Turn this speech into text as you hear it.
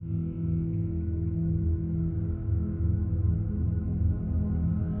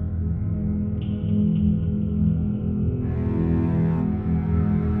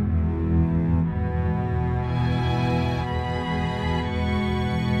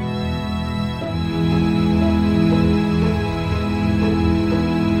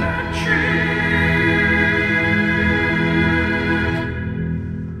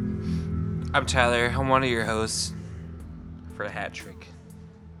Tyler. I'm one of your hosts for a hat trick.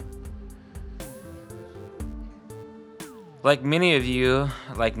 Like many of you,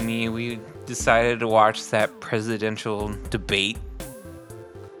 like me, we decided to watch that presidential debate,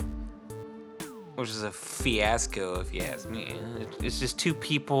 which is a fiasco if you ask me. It's just two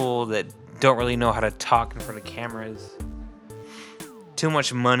people that don't really know how to talk in front of cameras. Too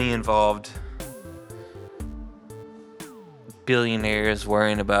much money involved. Billionaires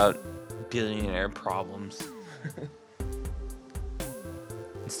worrying about billionaire problems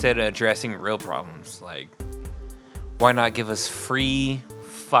instead of addressing real problems. Like, why not give us free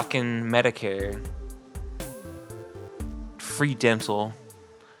fucking Medicare, free dental,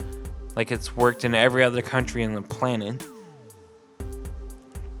 like it's worked in every other country on the planet?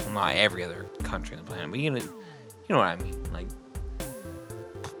 Well, not every other country on the planet, but you know what I mean.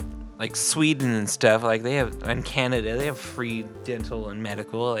 Like Sweden and stuff, like they have, and Canada, they have free dental and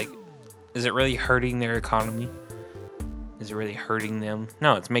medical. Like, is it really hurting their economy? Is it really hurting them?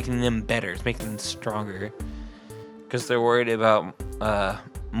 No, it's making them better. It's making them stronger. Because they're worried about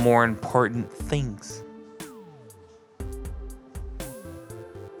more important things.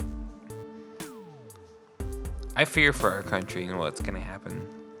 I fear for our country and what's going to happen.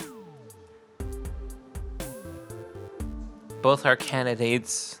 Both our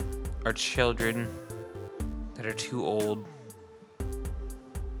candidates are children that are too old.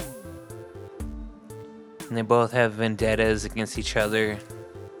 And they both have vendettas against each other.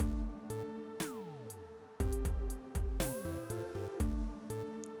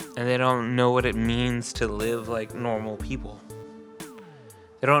 And they don't know what it means to live like normal people.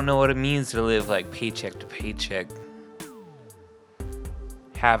 They don't know what it means to live like paycheck to paycheck.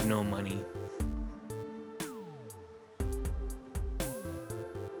 Have no money.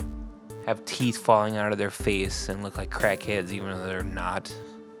 Have teeth falling out of their face and look like crackheads even though they're not.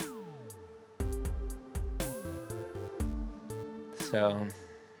 So,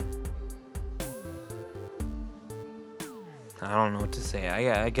 I don't know what to say.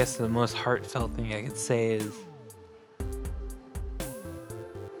 I guess the most heartfelt thing I could say is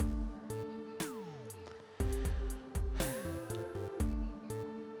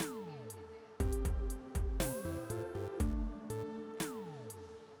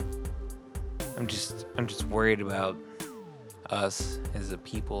I'm just worried about us as a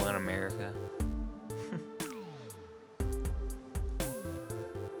people in America.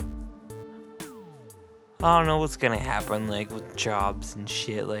 I don't know what's gonna happen, like, with jobs and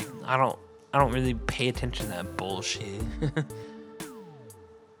shit. Like, I don't really pay attention to that bullshit.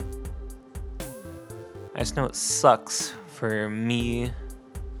 I just know it sucks for me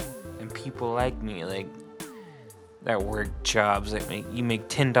and people like me, like, that work jobs that make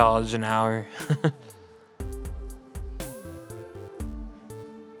 $10 an hour.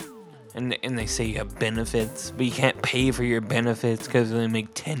 And they say you have benefits, but you can't pay for your benefits because they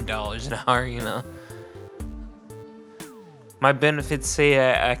make $10 an hour, you know? My benefits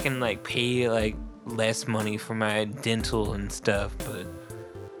say I can, like, pay, like, less money for my dental and stuff, but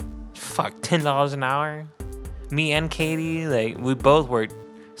fuck, $10 an hour? Me and Katie, like, we both work,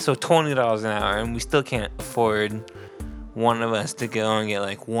 so $20 an hour, and we still can't afford one of us to go and get,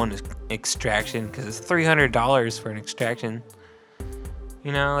 like, one extraction, because it's $300 for an extraction.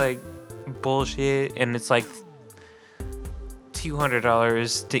 You know, like, bullshit, and it's, like,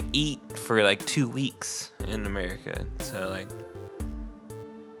 $200 to eat for like 2 weeks in America. So like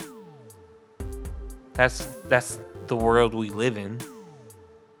that's the world we live in.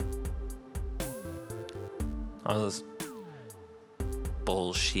 All this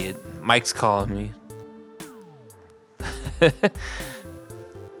bullshit. Mike's calling me.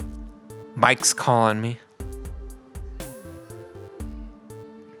 Mike's calling me.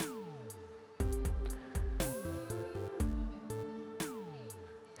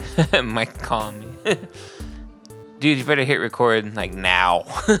 Mike calling me. Dude, you better hit record, like, now.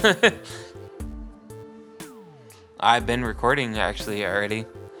 I've been recording, actually, already.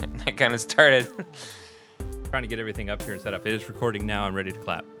 I kind of started. Trying to get everything up here and set up. It is recording now. I'm ready to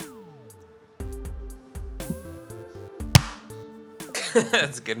clap.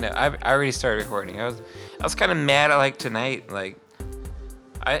 That's good enough. I already started recording. I was kind of mad at, like, tonight. Like,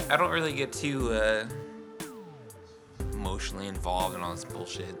 I don't really get too emotionally involved in all this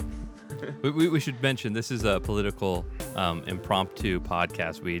bullshit. We should mention this is a political impromptu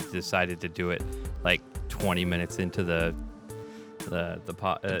podcast. We decided to do it like 20 minutes into the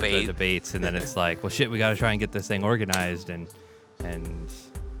debates, and then it's like, well, shit, we got to try and get this thing organized and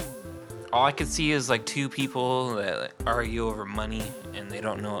all I could see is like two people that like, argue over money, and they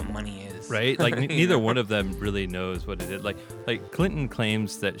don't know what money is. Right? Like neither one of them really knows what it is. Like Clinton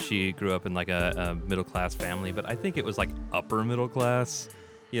claims that she grew up in like a middle class family, but I think it was like upper middle class.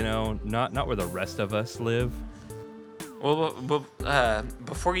 You know, not where the rest of us live. Well,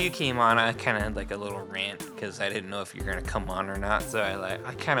 before you came on, I kind of had like a little rant because I didn't know if you're gonna come on or not. So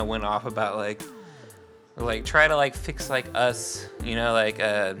I kind of went off about like try to like fix like us, you know, like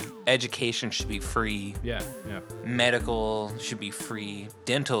education should be free. Yeah. Medical should be free.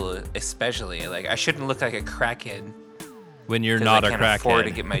 Dental especially. Like I shouldn't look like a crackhead When you're not a crackhead. I can't afford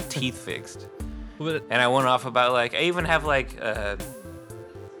to get my teeth fixed. And I went off about like I even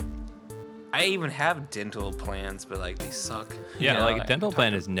have dental plans, but like they suck. Yeah, you know? like a dental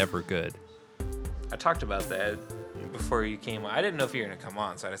plan is never good. I talked about that before you came on. I didn't know if you were gonna come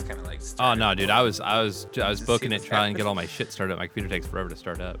on, so I just kind of like. Oh no, dude! I was booking it, trying to get all my shit started up. My computer takes forever to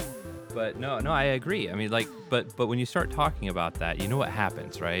start up. But no, I agree. I mean, like, but when you start talking about that, you know what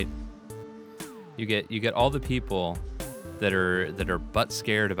happens, right? You get all the people that are butt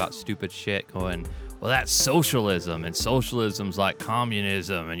scared about stupid shit going, well, that's socialism, and socialism's like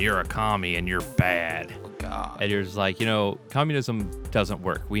communism, and you're a commie, and you're bad. Oh, God. And you're just like, you know, communism doesn't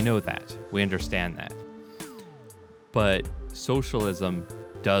work. We know that. We understand that. But socialism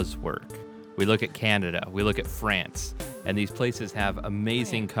does work. We look at Canada. We look at France. And these places have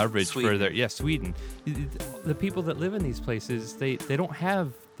amazing coverage Sweden. for their... Yeah, Sweden. The people that live in these places, they don't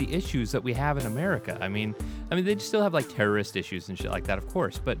have the issues that we have in America. I mean, they still have like terrorist issues and shit like that, of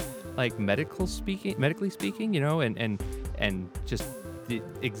course. But like medically speaking, you know, and just the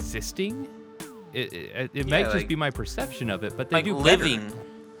existing, it might just be my perception of it. But they like do living. better.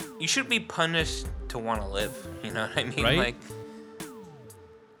 You should be punished to want to live. You know what I mean? Right? Like,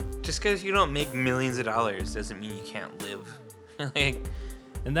 just because you don't make millions of dollars doesn't mean you can't live. Like,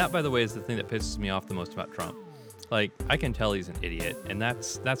 and that, by the way, is the thing that pisses me off the most about Trump. Like, I can tell he's an idiot, and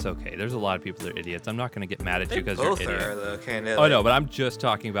that's okay. There's a lot of people that are idiots. I'm not going to get mad at you because you're an idiot. Both are, though, kind of. Oh, no, but I'm just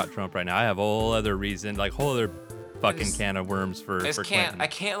talking about Trump right now. I have a whole other reason, like, whole other fucking can of worms for Clinton. I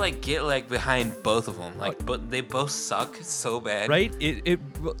can't, like, get, like, behind both of them. Like, but they both suck so bad. Right?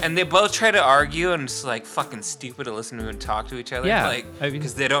 And they both try to argue, and it's, like, fucking stupid to listen to and talk to each other. Yeah. Like,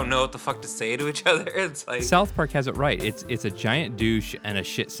 because they don't know what the fuck to say to each other. It's like... South Park has it right. It's a giant douche and a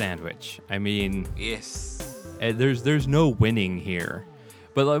shit sandwich. I mean... Yes. There's no winning here.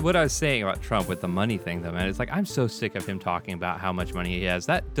 But like what I was saying about Trump with the money thing, though, man, it's like I'm so sick of him talking about how much money he has.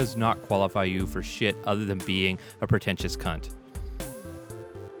 That does not qualify you for shit other than being a pretentious cunt.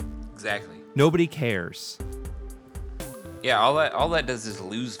 Exactly. Nobody cares. Yeah, all that does is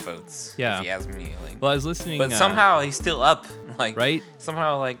lose votes. Yeah. If you ask me. Like, Well, I was listening. but somehow he's still up. Like, right?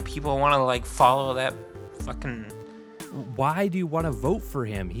 Somehow, like, people want to like follow that fucking. Why do you want to vote for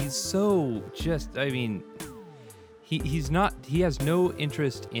him? He's so just. I mean. He's not. He has no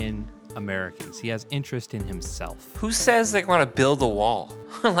interest in Americans. He has interest in himself. Who says they want to build a wall?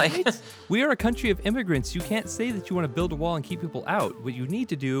 Like, right? We are a country of immigrants. You can't say that you want to build a wall and keep people out. What you need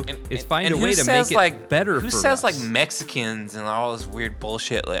to do is find a way to make it better for us. Who says like Mexicans and all this weird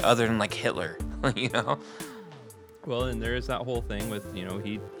bullshit, like other than like Hitler? You know. Well, and there is that whole thing with, you know,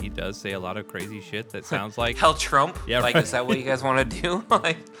 he does say a lot of crazy shit that sounds like hell Trump. Yeah, like right. Is that what you guys want to do?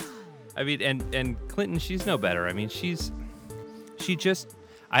 Like. I mean, and Clinton, she's no better. I mean, she just,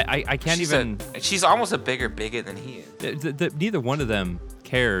 I can't even. She's almost a bigger bigot than he is. Neither one of them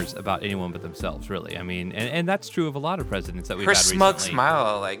cares about anyone but themselves, really. I mean, and that's true of a lot of presidents that we've had recently. Her smug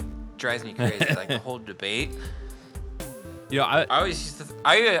smile, like, drives me crazy. Like, the whole debate. You know, I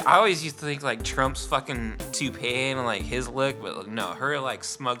always used to think, like, Trump's fucking toupee and, like, his look, but no, her, like,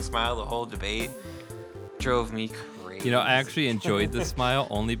 smug smile the whole debate drove me crazy. You know, I actually enjoyed the smile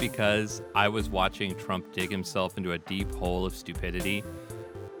only because I was watching Trump dig himself into a deep hole of stupidity,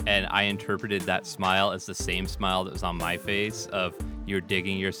 and I interpreted that smile as the same smile that was on my face of you're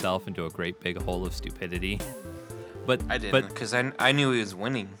digging yourself into a great big hole of stupidity. But I didn't, because I knew he was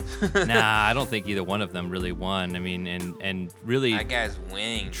winning. Nah, I don't think either one of them really won. I mean, and really, that guy's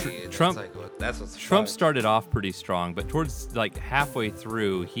winning, dude. Trump. That's what's Trump fun. started off pretty strong, but towards like halfway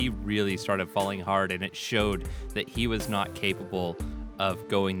through, he really started falling hard, and it showed that he was not capable of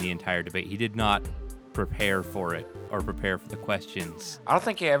going the entire debate. He did not prepare for it or prepare for the questions. I don't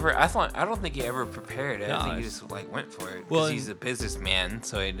think he ever prepared. I think he it's- just like went for it. Well, Because he's a businessman,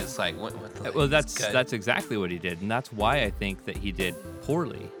 so he just like went with it. Well, that's exactly what he did, and that's why I think that he did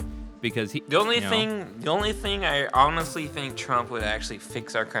poorly, because he. The only thing I honestly think Trump would actually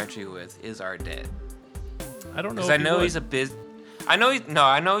fix our country with is our debt. I don't know. Because I know he's a businessman. I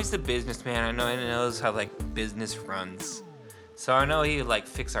know he knows how like business runs. So I know he would like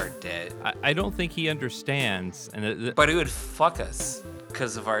fix our debt. I don't think he understands. But he would fuck us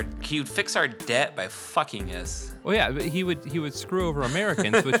because of he would fix our debt by fucking us. Well, yeah, but he would screw over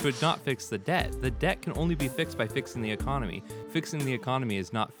Americans, which would not fix the debt. The debt can only be fixed by fixing the economy. Fixing the economy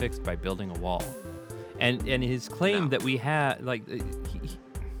is not fixed by building a wall. And his claim that we had, like,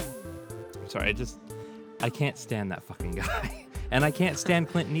 sorry, I can't stand that fucking guy. And I can't stand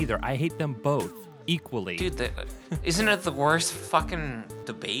Clinton either. I hate them both equally. Dude, isn't it the worst fucking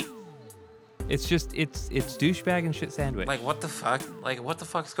debate? It's just, it's douchebag and shit sandwich. Like, what the fuck? Like, what the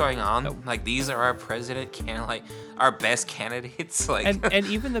fuck's going on? No. Like, these are our president, like, our best candidates? Like, and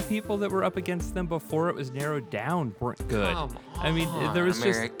even the people that were up against them before it was narrowed down weren't good. Come on, I mean, there was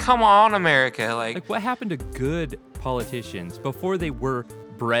America. just... Come on, America. Like, what happened to good politicians before they were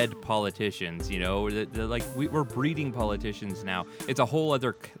bred politicians, you know? Like, we're breeding politicians now. It's a whole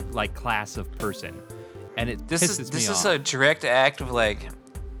other, like, class of person. And it pisses me off. This is a direct act of, like...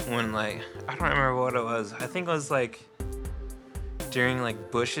 When, like, I don't remember what it was. I think it was, like, during,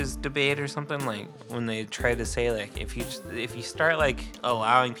 like, Bush's debate or something, like, when they tried to say, like, if you start, like,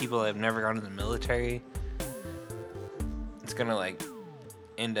 allowing people that have never gone to the military, it's gonna, like,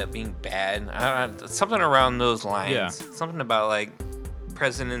 end up being bad. I don't know, something around those lines. Yeah. Something about, like,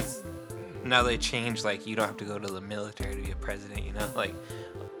 presidents, now they change, like, you don't have to go to the military to be a president, you know? Like,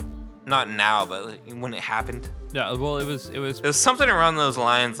 not now, but like, when it happened. Yeah, well, it was something around those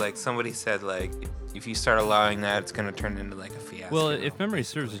lines. Like somebody said, like if you start allowing that, it's gonna turn into like a fiasco. Well, if memory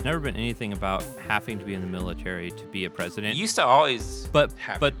serves, there's never been anything about having to be in the military to be a president. It used to always. But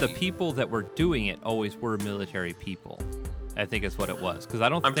the people that were doing it always were military people. I think is what it was. Because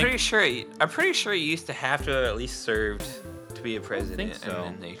I'm pretty sure you used to have to have at least served to be a president, so. And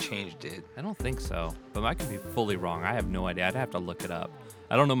then they changed it. I don't think so, but I could be fully wrong. I have no idea. I'd have to look it up.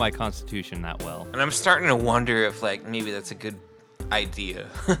 I don't know my constitution that well. And I'm starting to wonder if like maybe that's a good idea.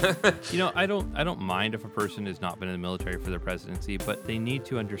 You know, I don't mind if a person has not been in the military for their presidency, but they need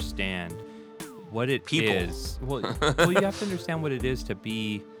to understand what it is. Well, you have to understand what it is to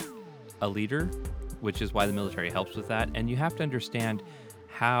be a leader, which is why the military helps with that, and you have to understand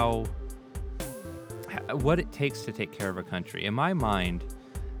what it takes to take care of a country. In my mind,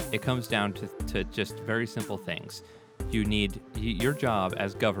 it comes down to just very simple things. You need your job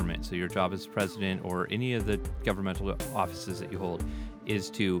as government, so your job as president or any of the governmental offices that you hold,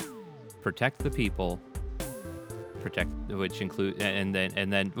 is to protect the people, which include, and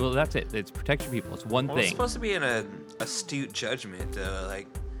then well, that's it. It's protect your people. It's one thing. It's supposed to be an astute judgment, like.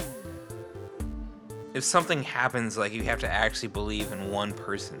 If something happens, like, you have to actually believe in one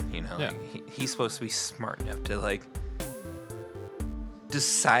person, you know? Yeah. Like, he's supposed to be smart enough to, like,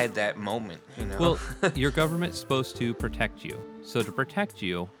 decide that moment, you know? Well, your government's supposed to protect you. So to protect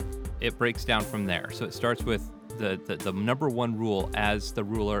you, it breaks down from there. So it starts with the number one rule as the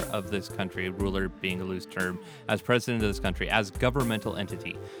ruler of this country, ruler being a loose term, as president of this country, as governmental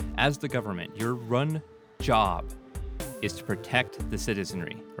entity. As the government, your run job is to protect the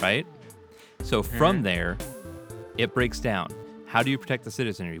citizenry, right? So from there, it breaks down. How do you protect the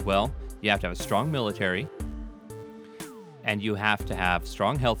citizenry? Well, you have to have a strong military, and you have to have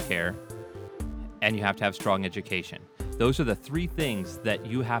strong healthcare, and you have to have strong education. Those are the three things that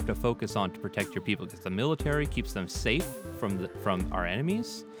you have to focus on to protect your people, because the military keeps them safe from our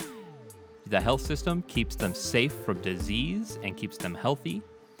enemies. The health system keeps them safe from disease and keeps them healthy.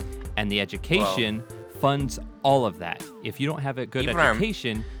 And the education funds all of that. If you don't have a good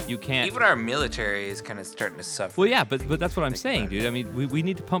education, you can't... Even our military is kind of starting to suffer. Well, yeah, but that's what I'm saying, dude. I mean, we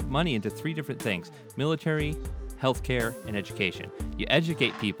need to pump money into three different things. Military, healthcare, and education. You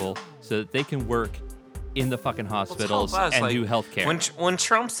educate people so that they can work in the fucking hospitals and do healthcare. When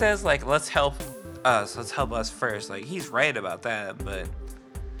Trump says, like, let's help us first, like, he's right about that,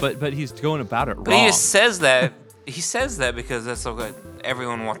 but he's going about it wrong. But he just says that. He says that because that's what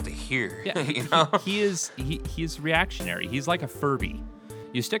everyone wants to hear. Yeah, you know? He's reactionary. He's like a Furby.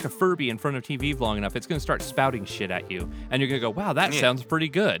 You stick a Furby in front of TV long enough, it's going to start spouting shit at you. And you're going to go, wow, that sounds pretty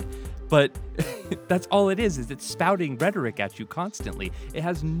good. But that's all it is it's spouting rhetoric at you constantly. It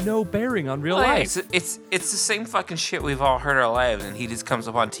has no bearing on real life. It's the same fucking shit we've all heard our lives, and he just comes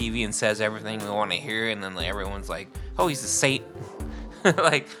up on TV and says everything we want to hear, and then everyone's like, oh, he's a saint.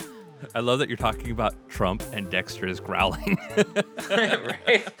 Like... I love that you're talking about Trump and Dexter is growling.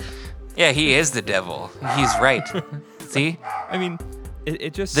 Right? Yeah, he is the devil. He's right. See? I mean,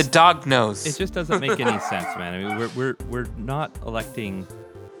 it just... The dog knows. It just doesn't make any sense, man. I mean, we're not electing,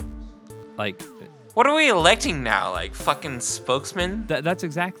 like... What are we electing now? Like fucking spokesmen? That's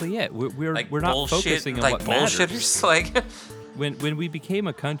exactly it. We're not bullshit, focusing on like what matters. Bullshitters, like... When we became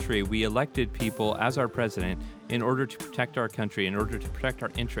a country, we elected people as our president in order to protect our country, in order to protect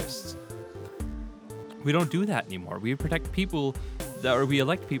our interests. We don't do that anymore. We protect people we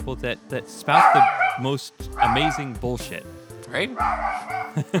elect people that spout the most amazing bullshit. Right?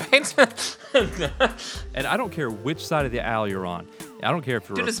 Right? And I don't care which side of the aisle you're on. I don't care if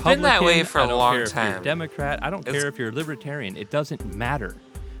you're Dude, it's Republican. been that way for a long I don't care time. if you're Democrat. I don't care if you're Libertarian. It doesn't matter.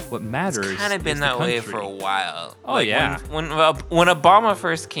 What matters It's kind of been is that the way country. for a while. Oh, yeah. When Obama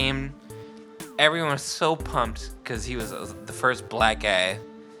first came, everyone was so pumped because he was the first black guy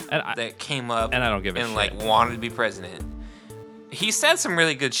that came up and I don't give a and shit. like wanted to be president. He said some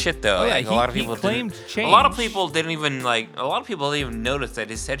really good shit though. Oh, yeah, like, a lot of people claimed change. A lot of people didn't even notice that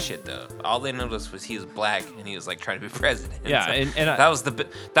he said shit though. All they noticed was he was black and he was like trying to be president. Yeah, so and that was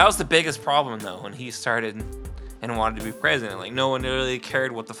the biggest problem though when he started and wanted to be president. Like no one really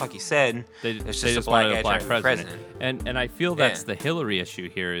cared what the fuck he said. It's just a black guy trying to be president. president. And I feel that's the Hillary issue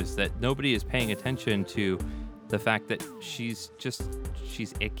here, is that nobody is paying attention to the fact that she's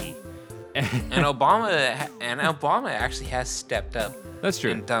icky. And Obama actually has stepped up. That's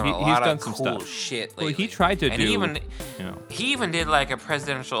true. And done He's a lot done of some cool stuff. shit lately. Well, he tried to and do. He even did like a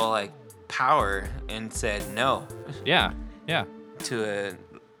presidential like power and said no. Yeah. To a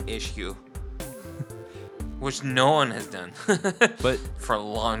issue, which no one has done. But for a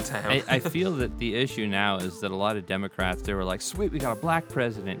long time. I feel that the issue now is that a lot of Democrats, they were like, sweet, we got a black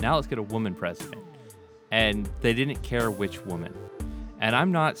president. Now let's get a woman president. And they didn't care which woman. And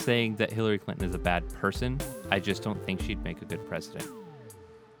I'm not saying that Hillary Clinton is a bad person. I just don't think she'd make a good president.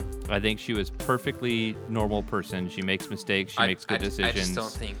 I think she was perfectly normal person. She makes mistakes. She makes good decisions. I just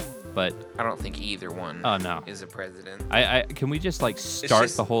don't think. But I don't think either one. Is a president. Can we just like start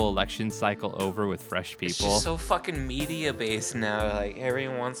the whole election cycle over with fresh people? It's just so fucking media based now. Like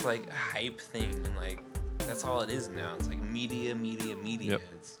everyone wants like a hype thing, and like that's all it is now. It's like media. Yep.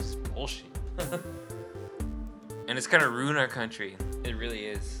 It's just bullshit. And it's gonna ruin our country. It really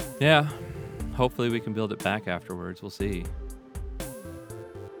is. Yeah. Hopefully we can build it back afterwards. We'll see.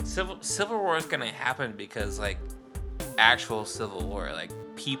 Civil war is gonna happen because like actual civil war, like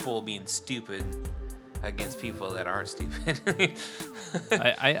people being stupid against people that aren't stupid.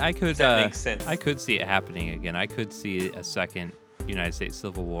 I could. That makes sense. I could see it happening again. I could see a second United States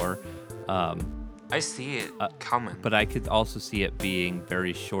Civil War. I see it coming. But I could also see it being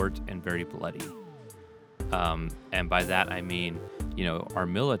very short and very bloody. And by that I mean, our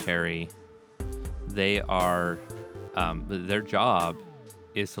military, they are, their job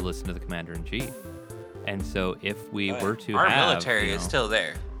is to listen to the commander-in-chief. And so if we were to our have... military is still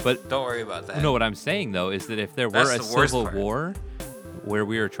there. But don't worry about that. No, what I'm saying, though, is that if there were a civil war where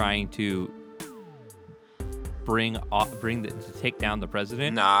we are trying to to take down the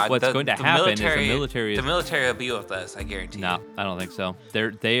president, what's going to happen is the military will be with us, I guarantee you. No, I don't think so.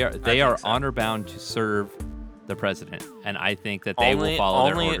 They are honor bound to serve the president, and I think that they will follow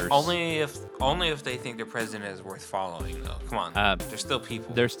their orders. Only if they think the president is worth following, though. Come on, they're still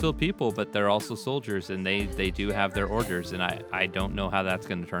people. They're still people, but they're also soldiers, and they do have their orders, and I don't know how that's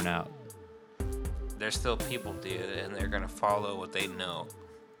going to turn out. They're still people, dude, and they're going to follow what they know.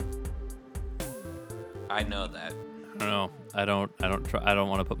 I know that. I don't know. I don't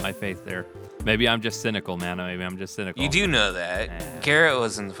want to put my faith there. Maybe I'm just cynical, man. Maybe I'm just cynical. You do know that. Garrett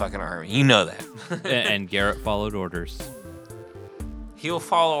was in the fucking army. You know that. And Garrett followed orders. He'll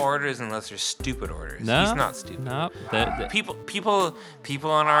follow orders unless they're stupid orders. No, he's not stupid. No. People in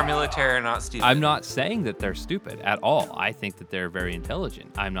our military are not stupid. I'm not saying that they're stupid at all. I think that they're very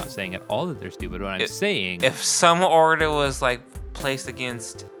intelligent. I'm not saying at all that they're stupid. What I'm saying... If some order was like placed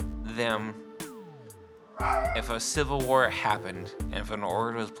against them... If a civil war happened, and if an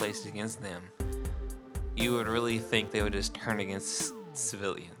order was placed against them, you would really think they would just turn against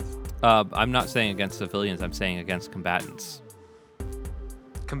civilians. I'm not saying against civilians. I'm saying against combatants.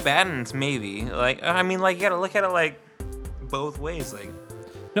 Combatants, maybe. Like, I mean, like, you gotta look at it like both ways. Like,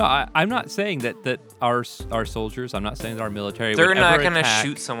 no, I'm not saying that our soldiers. I'm not saying that our military. They're would not ever gonna attack.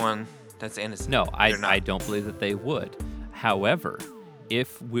 shoot someone that's innocent. No, I don't believe that they would. However,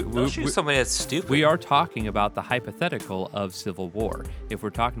 if we shoot somebody that's stupid. We are talking about the hypothetical of civil war. If we're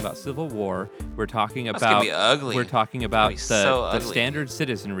talking about civil war, we're talking about gonna be ugly. We're talking about the ugly. Standard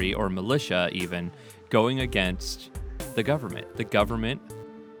citizenry or militia even going against the government. The government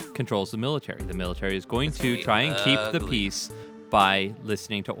controls the military. The military is going to try and keep the peace by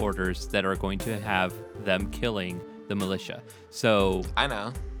listening to orders that are going to have them killing the militia. So I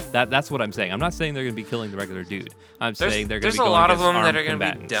know. That's what I'm saying. I'm not saying they're going to be killing the regular dude. I'm saying they're going to be going against armed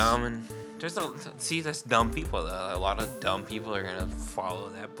combatants. There's a lot of them that are going to be dumb, and that's dumb people though. A lot of dumb people are going to follow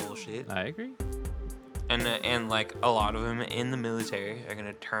that bullshit. I agree. And like a lot of them in the military are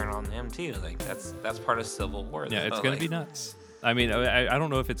gonna turn on them too. Like that's part of civil war. Yeah, it's though. gonna Like, be nuts. I mean, I don't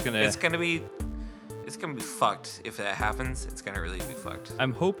know if it's gonna. It's gonna be fucked if that happens. It's gonna really be fucked.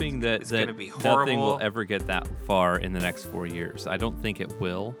 I'm hoping that It's gonna be nothing will horrible. ever get that far in the next 4 years. I don't think it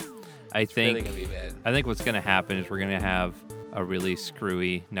will. I think really gonna be bad. I think what's gonna happen is we're gonna have a really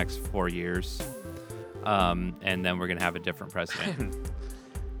screwy next 4 years, and then we're gonna have a different president.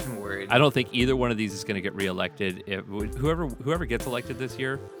 I'm worried. I don't think either one of these is gonna get reelected. Whoever gets elected this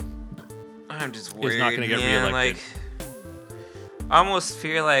year, I'm just worried. is not gonna get man. reelected. Like, I almost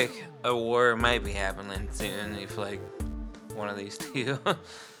feel like a war might be happening soon if like one of these two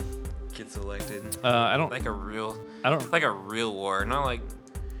gets elected. I don't Like a real war, not like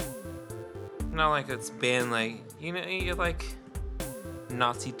it's been like you like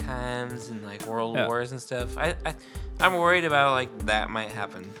Nazi times and like world wars and stuff. I'm worried about like that might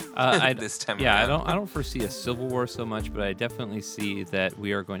happen this time. Yeah, around. I don't foresee a civil war so much, but I definitely see that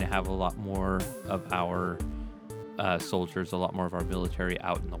we are going to have a lot more of our soldiers, a lot more of our military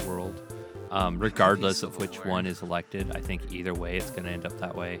out in the world. Regardless of which one is elected, I think either way it's going to end up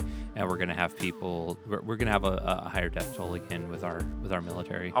that way, and we're going to have people. We're going to have a higher death toll again with our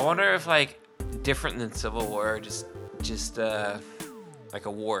military. I wonder if like different than civil war, just like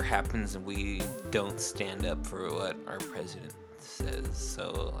a war happens and we don't stand up for what our president says.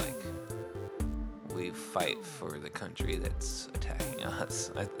 So like we fight for the country that's attacking us.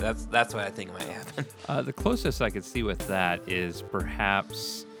 That's what I think might happen. The closest I could see with that is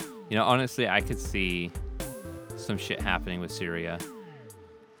perhaps, honestly, I could see some shit happening with Syria.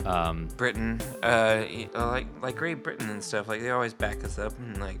 Britain, like Great Britain and stuff, like they always back us up,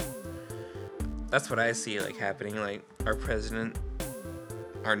 and like that's what I see like happening. Like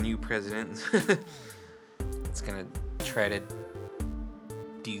our new president, is gonna try to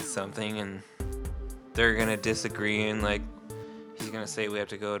do something, and they're gonna disagree, and like he's gonna say we have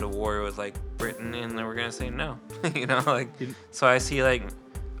to go to war with like Britain, and then we're gonna say no, So I see like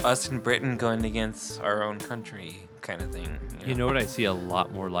us and Britain going against our own country kind of thing. You know what I see a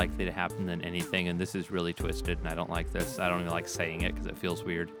lot more likely to happen than anything, and this is really twisted, and I don't like this. I don't even like saying it because it feels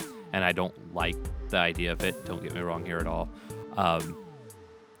weird, and I don't like the idea of it. Don't get me wrong here at all.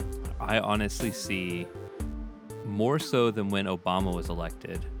 I honestly see, more so than when Obama was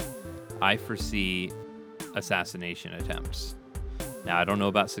elected, I foresee assassination attempts. Now, I don't know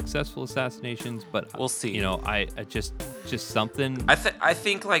about successful assassinations, but we'll see. I just something. I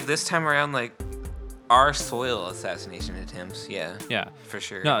think like this time around, like our soil assassination attempts, yeah, for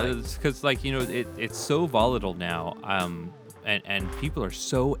sure. No, it's because it's so volatile now, and people are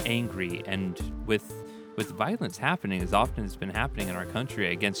so angry, and with violence happening as often as it's been happening in our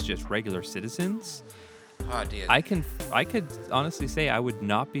country against just regular citizens. Oh, dude. I could honestly say I would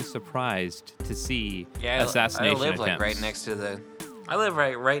not be surprised to see assassination I live attempts. like right next to I live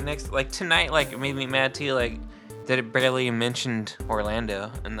right next. Like tonight, like it made me mad too. Like that it barely mentioned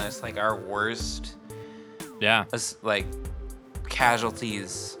Orlando, and that's like our worst. Yeah. Like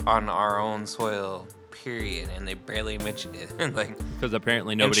casualties on our own soil. Period, and they barely mentioned it. Like because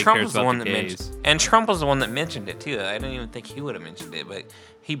apparently nobody cares about the gays. And Trump was the one that mentioned it too. I don't even think he would have mentioned it, but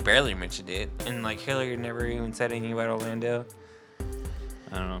he barely mentioned it. And like Hillary never even said anything about Orlando.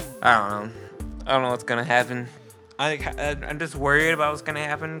 I don't know what's gonna happen. I'm just worried about what's gonna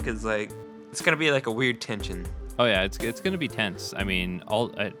happen because like it's gonna be like a weird tension. Oh yeah, it's gonna be tense. I mean,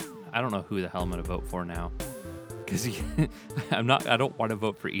 I don't know who the hell I'm gonna vote for now. Because I don't want to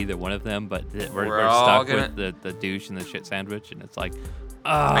vote for either one of them, but we're stuck with the douche and the shit sandwich, and it's like,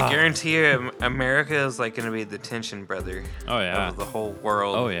 I guarantee you, America is like gonna be the tension brother. Oh yeah. Of the whole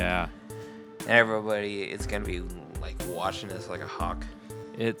world. Oh yeah. Everybody is gonna be like watching us like a hawk.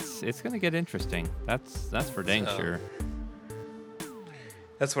 It's gonna get interesting. That's for dang sure.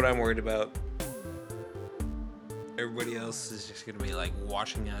 That's what I'm worried about. Everybody else is just gonna be like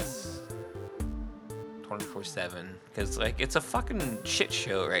watching us 24/7 because like it's a fucking shit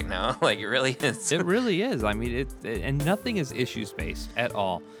show right now. Like it really is. It really is. I mean, and nothing is issues based at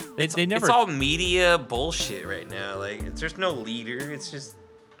all. They never. It's all media bullshit right now. Like there's no leader. It's just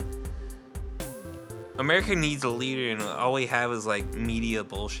America needs a leader, and all we have is like media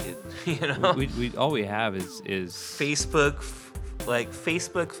bullshit. We all we have is Facebook, like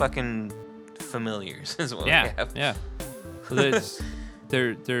Facebook fucking familiars is what we have. Yeah. So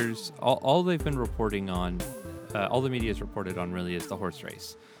there's all they've been reporting on, all the media's reported on really is the horse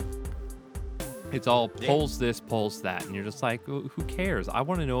race. It's all polls this, polls that, and you're just like, who cares? I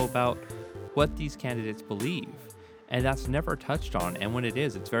want to know about what these candidates believe, and that's never touched on. And when it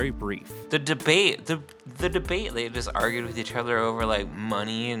is, it's very brief. The debate, they just argued with each other over like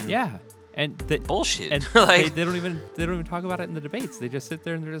money and And bullshit. And Like they don't even talk about it in the debates. They just sit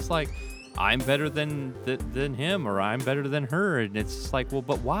there and they're just like, I'm better than him, or I'm better than her, and it's just like, well,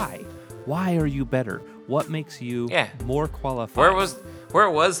 but why? Why are you better? What makes you more qualified? Where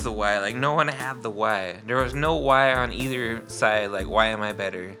was the why? Like, no one had the why. There was no why on either side. Like, why am I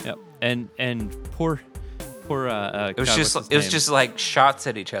better? Yep. And poor. It was just like shots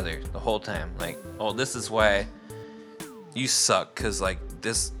at each other the whole time. Like, oh, this is why you suck, cause like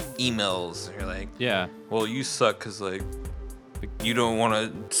this emails. Or like, well, you suck, cause like you don't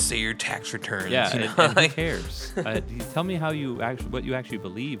want to say your tax returns. Yeah, you know? and who cares? Tell me what you actually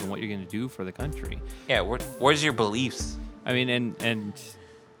believe and what you're going to do for the country. Yeah, where's your beliefs? I mean, and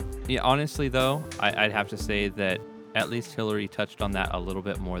yeah, honestly though, I'd have to say that at least Hillary touched on that a little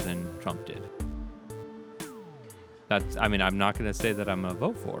bit more than Trump did. I'm not going to say that I'm going to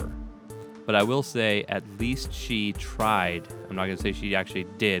vote for her, but I will say at least she tried. I'm not going to say she actually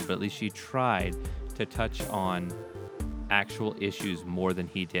did, but at least she tried to touch on actual issues more than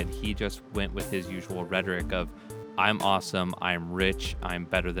he did. He just went with his usual rhetoric of, I'm awesome, I'm rich, I'm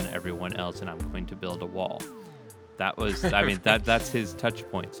better than everyone else, and I'm going to build a wall. That was, that's his touch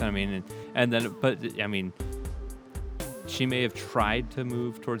points. She may have tried to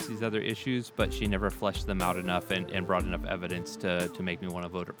move towards these other issues, but she never fleshed them out enough and brought enough evidence to make me want to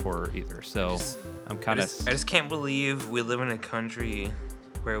vote for her either. So I'm kind of... I just can't believe we live in a country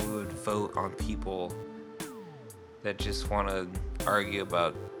where we would vote on people that just want to argue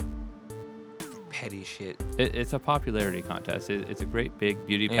about petty shit. It's a popularity contest. It's a great big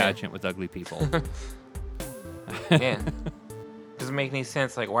beauty pageant with ugly people. Yeah. Doesn't make any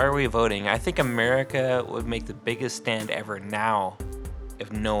sense. Like, why are we voting? I think America would make the biggest stand ever now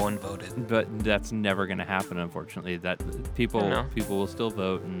if no one voted. But that's never going to happen, unfortunately. That people will still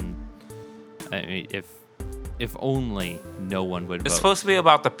vote, and I mean, if only no one would vote. It's supposed to be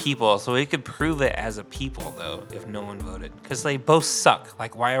about the people, so we could prove it as a people, though, if no one voted. Because they both suck.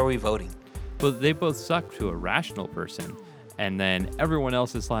 Like, why are we voting? Well, they both suck to a rational person. And then everyone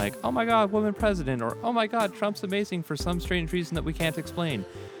else is like, oh my God, woman president, or oh my God, Trump's amazing for some strange reason that we can't explain.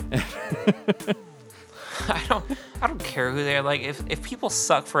 I don't care who they're. Like, if people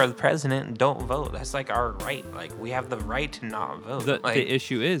suck for the president, don't vote. That's like our right. Like, we have the right to not vote. The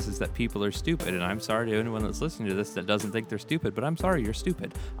issue is that people are stupid, and I'm sorry to anyone that's listening to this that doesn't think they're stupid, but I'm sorry, you're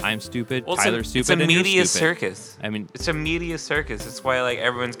stupid. I'm stupid. Well, Tyler's stupid. It's a and media you're stupid. circus. I mean, it's a media circus. It's why like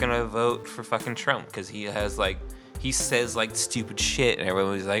everyone's gonna vote for fucking Trump because he says like stupid shit, and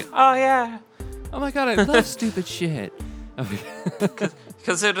everyone's like, oh yeah, oh my God, I love stupid shit.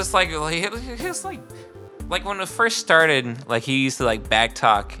 Because they're just like like when it first started, like he used to like back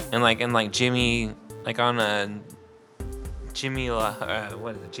talk and Jimmy, like on Jimmy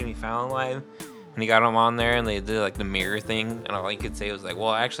Fallon Live, and he got him on there and they did like the mirror thing, and all he could say was like,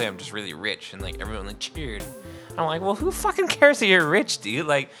 well, actually I'm just really rich, and like everyone like cheered. I'm like, well, who fucking cares that you're rich, dude?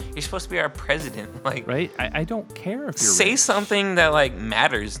 Like, you're supposed to be our president. Like, right? I don't care if you're say rich. Something that like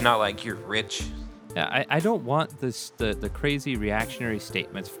matters, not like you're rich. Yeah, I don't want the crazy reactionary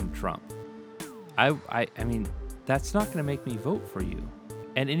statements from Trump. I mean, that's not going to make me vote for you.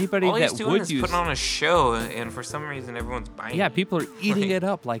 And anybody all that he's doing would is use putting on a show, and for some reason everyone's buying. Yeah, it. people are eating it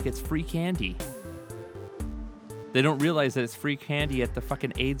up like it's free candy. They don't realize that it's free candy at the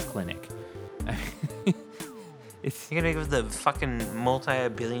fucking AIDS clinic. You're gonna give the fucking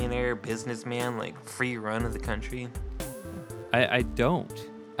multi-billionaire businessman like free run of the country? I don't.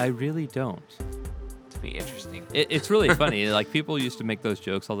 I really don't. To be interesting. It's really funny. Like, people used to make those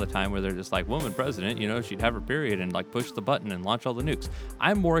jokes all the time where they're just like, woman president, you know, she'd have her period and like push the button and launch all the nukes.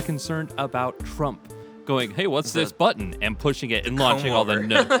 I'm more concerned about Trump going, hey, what's this button? And pushing it and launching all the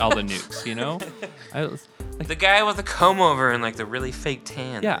nukes, you know? The guy with the comb over and like the really fake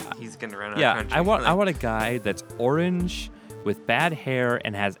tan. Yeah, he's gonna run our country. I want a guy that's orange with bad hair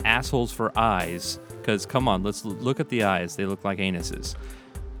and has assholes for eyes. Because come on, let's look at the eyes; they look like anuses.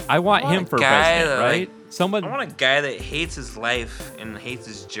 I want him for president, right? I want a guy that hates his life and hates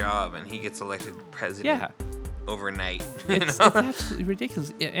his job, and he gets elected president. Yeah. Overnight. It's absolutely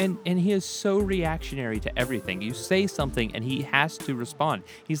ridiculous. And he is so reactionary to everything. You say something and he has to respond.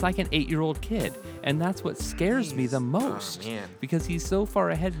 He's like an 8-year-old kid. And that's what scares me the most. Oh, man. Because he's so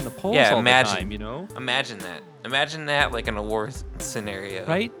far ahead in the polls all the time, you know? Imagine that. Imagine that like in a war scenario.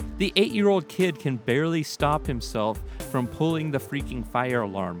 Right? The 8-year-old kid can barely stop himself from pulling the freaking fire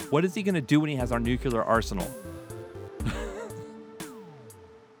alarm. What is he going to do when he has our nuclear arsenal?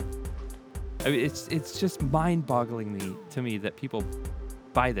 I mean, it's just mind-boggling to me that people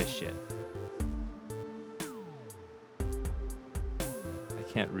buy this shit. I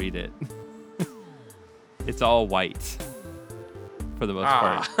can't read it. It's all white. for the most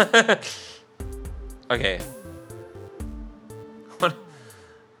part. Okay. What?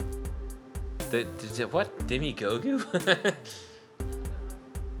 What? Demi Gogu?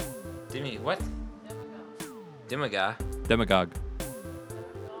 Demi what? Demagogue.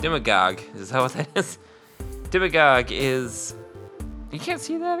 Demagogue. Is that what that is? Demagogue is... You can't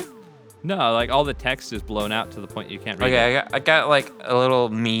see that? No, like all the text is blown out to the point you can't read it. Okay, I got like a little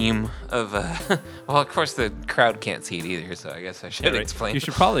meme of... well, of course the crowd can't see it either, so I guess I should explain. You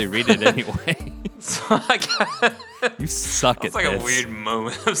should probably read it anyway. So I got... You suck at It's like this. a weird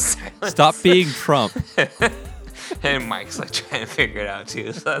moment of silence. Stop being Trump. And Mike's like trying to figure it out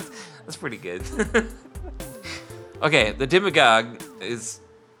too, so that's pretty good. Okay, the demagogue is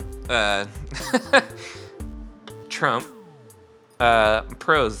Trump.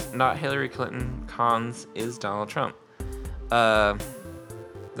 Pros, not Hillary Clinton. Cons is Donald Trump. Then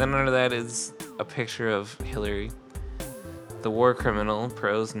under that is a picture of Hillary. The war criminal.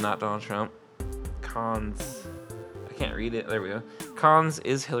 Pros, not Donald Trump. Cons, I can't read it. There we go. Cons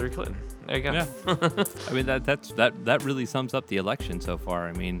is Hillary Clinton. There you go. Yeah. I mean that really sums up the election so far.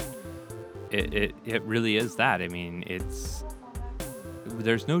 I mean, it really is that. I mean,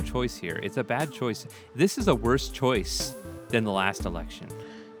 there's no choice here. It's a bad choice. This is a worse choice than the last election.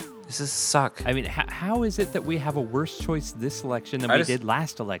 This is suck. I mean, how is it that we have a worse choice this election than we did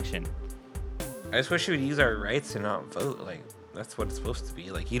last election? I just wish we would use our rights and not vote. Like, that's what it's supposed to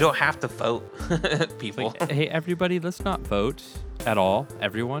be. Like, you don't have to vote, people. Like, hey, everybody, let's not vote at all.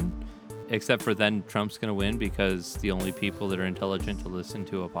 Everyone. Except for then Trump's going to win because the only people that are intelligent to listen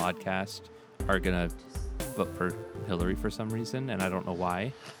to a podcast are going to vote for Hillary for some reason, and I don't know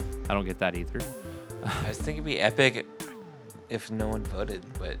why. I don't get that either. I just think it'd be epic if no one voted,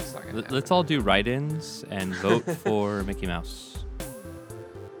 but it's not going to happen. Let's all do write-ins and vote for Mickey Mouse.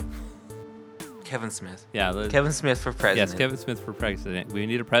 Kevin Smith. Yeah. Kevin Smith for president. Yes, Kevin Smith for president. We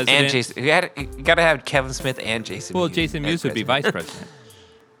need a president. And Jason. You got to have Kevin Smith and Jason Well, Mewes Jason Mewes would be vice president.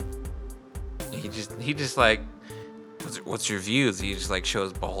 He just like, what's your views? He just like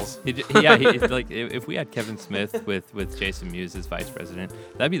shows balls. Like if we had Kevin Smith with Jason Mewes as vice president,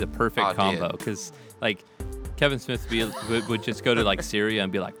 that'd be the perfect combo. Because like Kevin Smith would just go to like Syria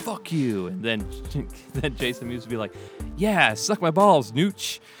and be like, "Fuck you," and then Jason Mewes would be like, "Yeah, suck my balls,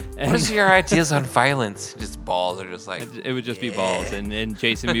 nooch." And what are your ideas on violence? Just balls, or just like it would just be balls, and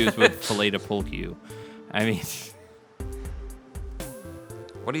Jason Mewes would fillet a pulled you. I mean.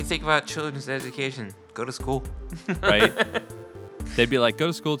 What do you think about children's education? Go to school. Right? They'd be like, go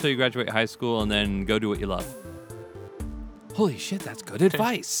to school till you graduate high school and then go do what you love. Holy shit, that's good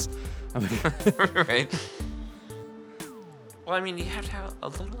advice. Right? Well, I mean, you have to have a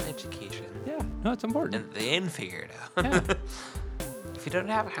little education. Yeah, no, it's important. And then figure it out. Yeah. If you don't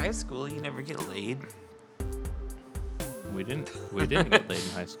have high school, you never get laid. We didn't get laid in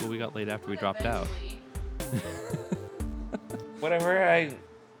high school. We got laid after we dropped out. Whatever,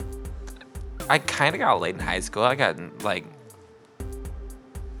 I kind of got laid in high school. I got, like,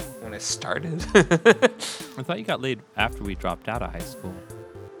 when I started. I thought you got laid after we dropped out of high school.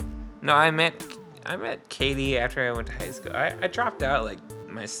 No, I met Katie after I went to high school. I dropped out, like,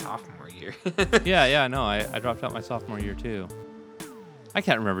 my sophomore year. Yeah, no, I dropped out my sophomore year, too. I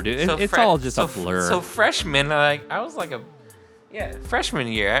can't remember, dude. So it's all just a blur. So freshman, I was like freshman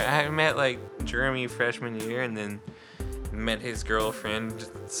year. I met, like, Jeremy freshman year, and then met his girlfriend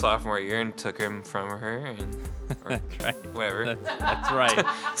sophomore year and took him from her, and that's right. Whatever. That's right.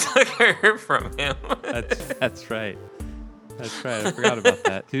 Took her from him. That's right. That's right. I forgot about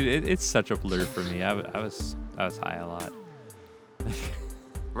that, dude. It's such a blur for me. I was high a lot.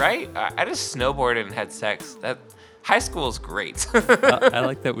 Right? I just snowboarded and had sex. That high school is great. I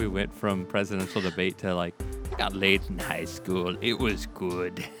like that we went from presidential debate to like, I got laid in high school. It was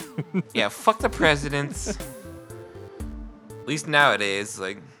good. Yeah, fuck the presidents. At least nowadays,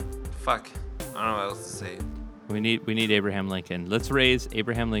 like, fuck. I don't know what else to say. We need Abraham Lincoln. Let's raise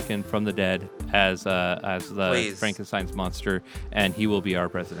Abraham Lincoln from the dead as the Please. Frankenstein's monster, and he will be our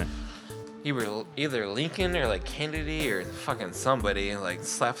president. He were either Lincoln or like Kennedy or fucking somebody. Like,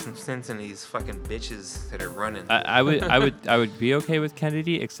 slap some sense in these fucking bitches that are running. I would be okay with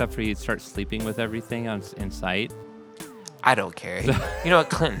Kennedy, except for he'd start sleeping with everything in sight. I don't care. You know what,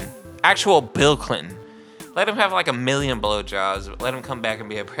 Clinton? Actual Bill Clinton. Let him have like 1 million blowjobs. Let him come back and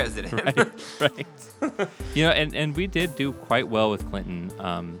be a president. Right. You know, and we did do quite well with Clinton.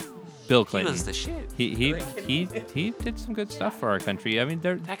 Bill Clinton. He was the shit. He did some good stuff for our country. I mean,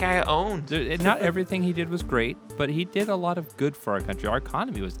 that guy owned. Not everything he did was great, but he did a lot of good for our country. Our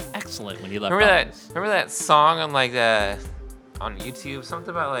economy was excellent when he left office. Remember that song on like on YouTube?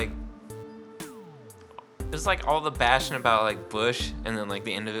 Something about like It was like all the bashing about like Bush, and then like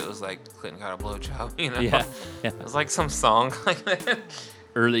the end of it was like Clinton got a blowjob. You know? Yeah. It was like some song like that.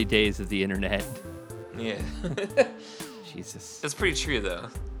 Early days of the internet. Yeah. Jesus. It's pretty true though.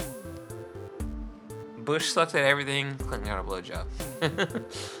 Bush sucked at everything. Clinton got a blowjob.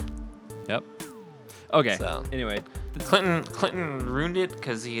 Yep. Okay. So, anyway, Clinton ruined it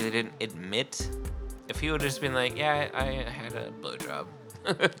because he didn't admit. If he would have just been like, "Yeah, I had a blowjob."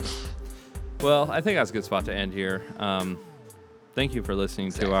 well, I think that's a good spot to end here. Thank you for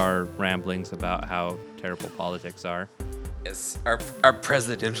listening to our ramblings about how terrible politics are. Yes, our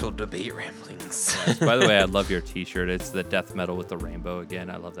presidential debate ramblings. Yes, by the way, I love your T-shirt. It's the death metal with the rainbow again.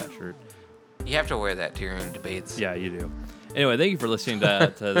 I love that shirt. You have to wear that during debates. Yeah, you do. Anyway, thank you for listening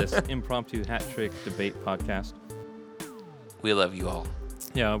to this impromptu hat trick debate podcast. We love you all.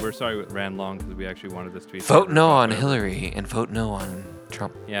 Yeah, we're sorry it ran long because we actually wanted this to be... Vote no on Hillary and vote no on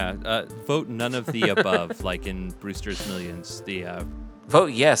Trump. Yeah, vote none of the above, like in Brewster's Millions.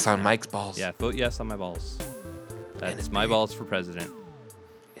 Vote yes on Mike's balls. Yeah, vote yes on my balls. That's my balls for president.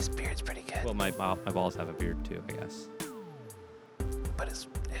 His beard's pretty good. Well, my balls have a beard too, I guess. But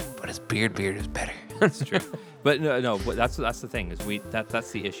his beard is better. That's true. But no. That's the thing is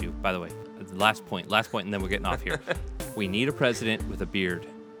that's the issue. By the way, last point, and then we're getting off here. We need a president with a beard,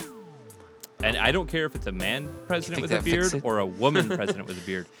 and I don't care if it's a man president with a beard or a woman president with a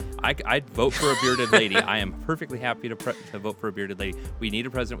beard. I'd vote for a bearded lady. I am perfectly happy to vote for a bearded lady. We need a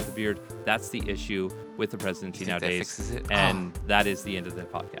president with a beard. That's the issue with the presidency nowadays. That fixes it? And that is the end of the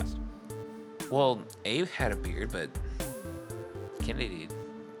podcast. Well, Abe had a beard, but Kennedy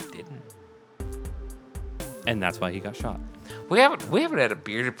didn't. And that's why he got shot. We haven't had a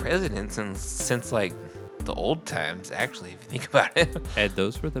bearded president since like the old times, actually, if you think about it. And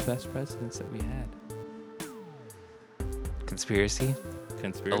those were the best presidents that we had. Conspiracy.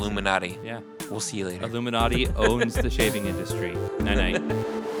 Illuminati. Yeah. We'll see you later. Illuminati owns the shaving industry. Night night.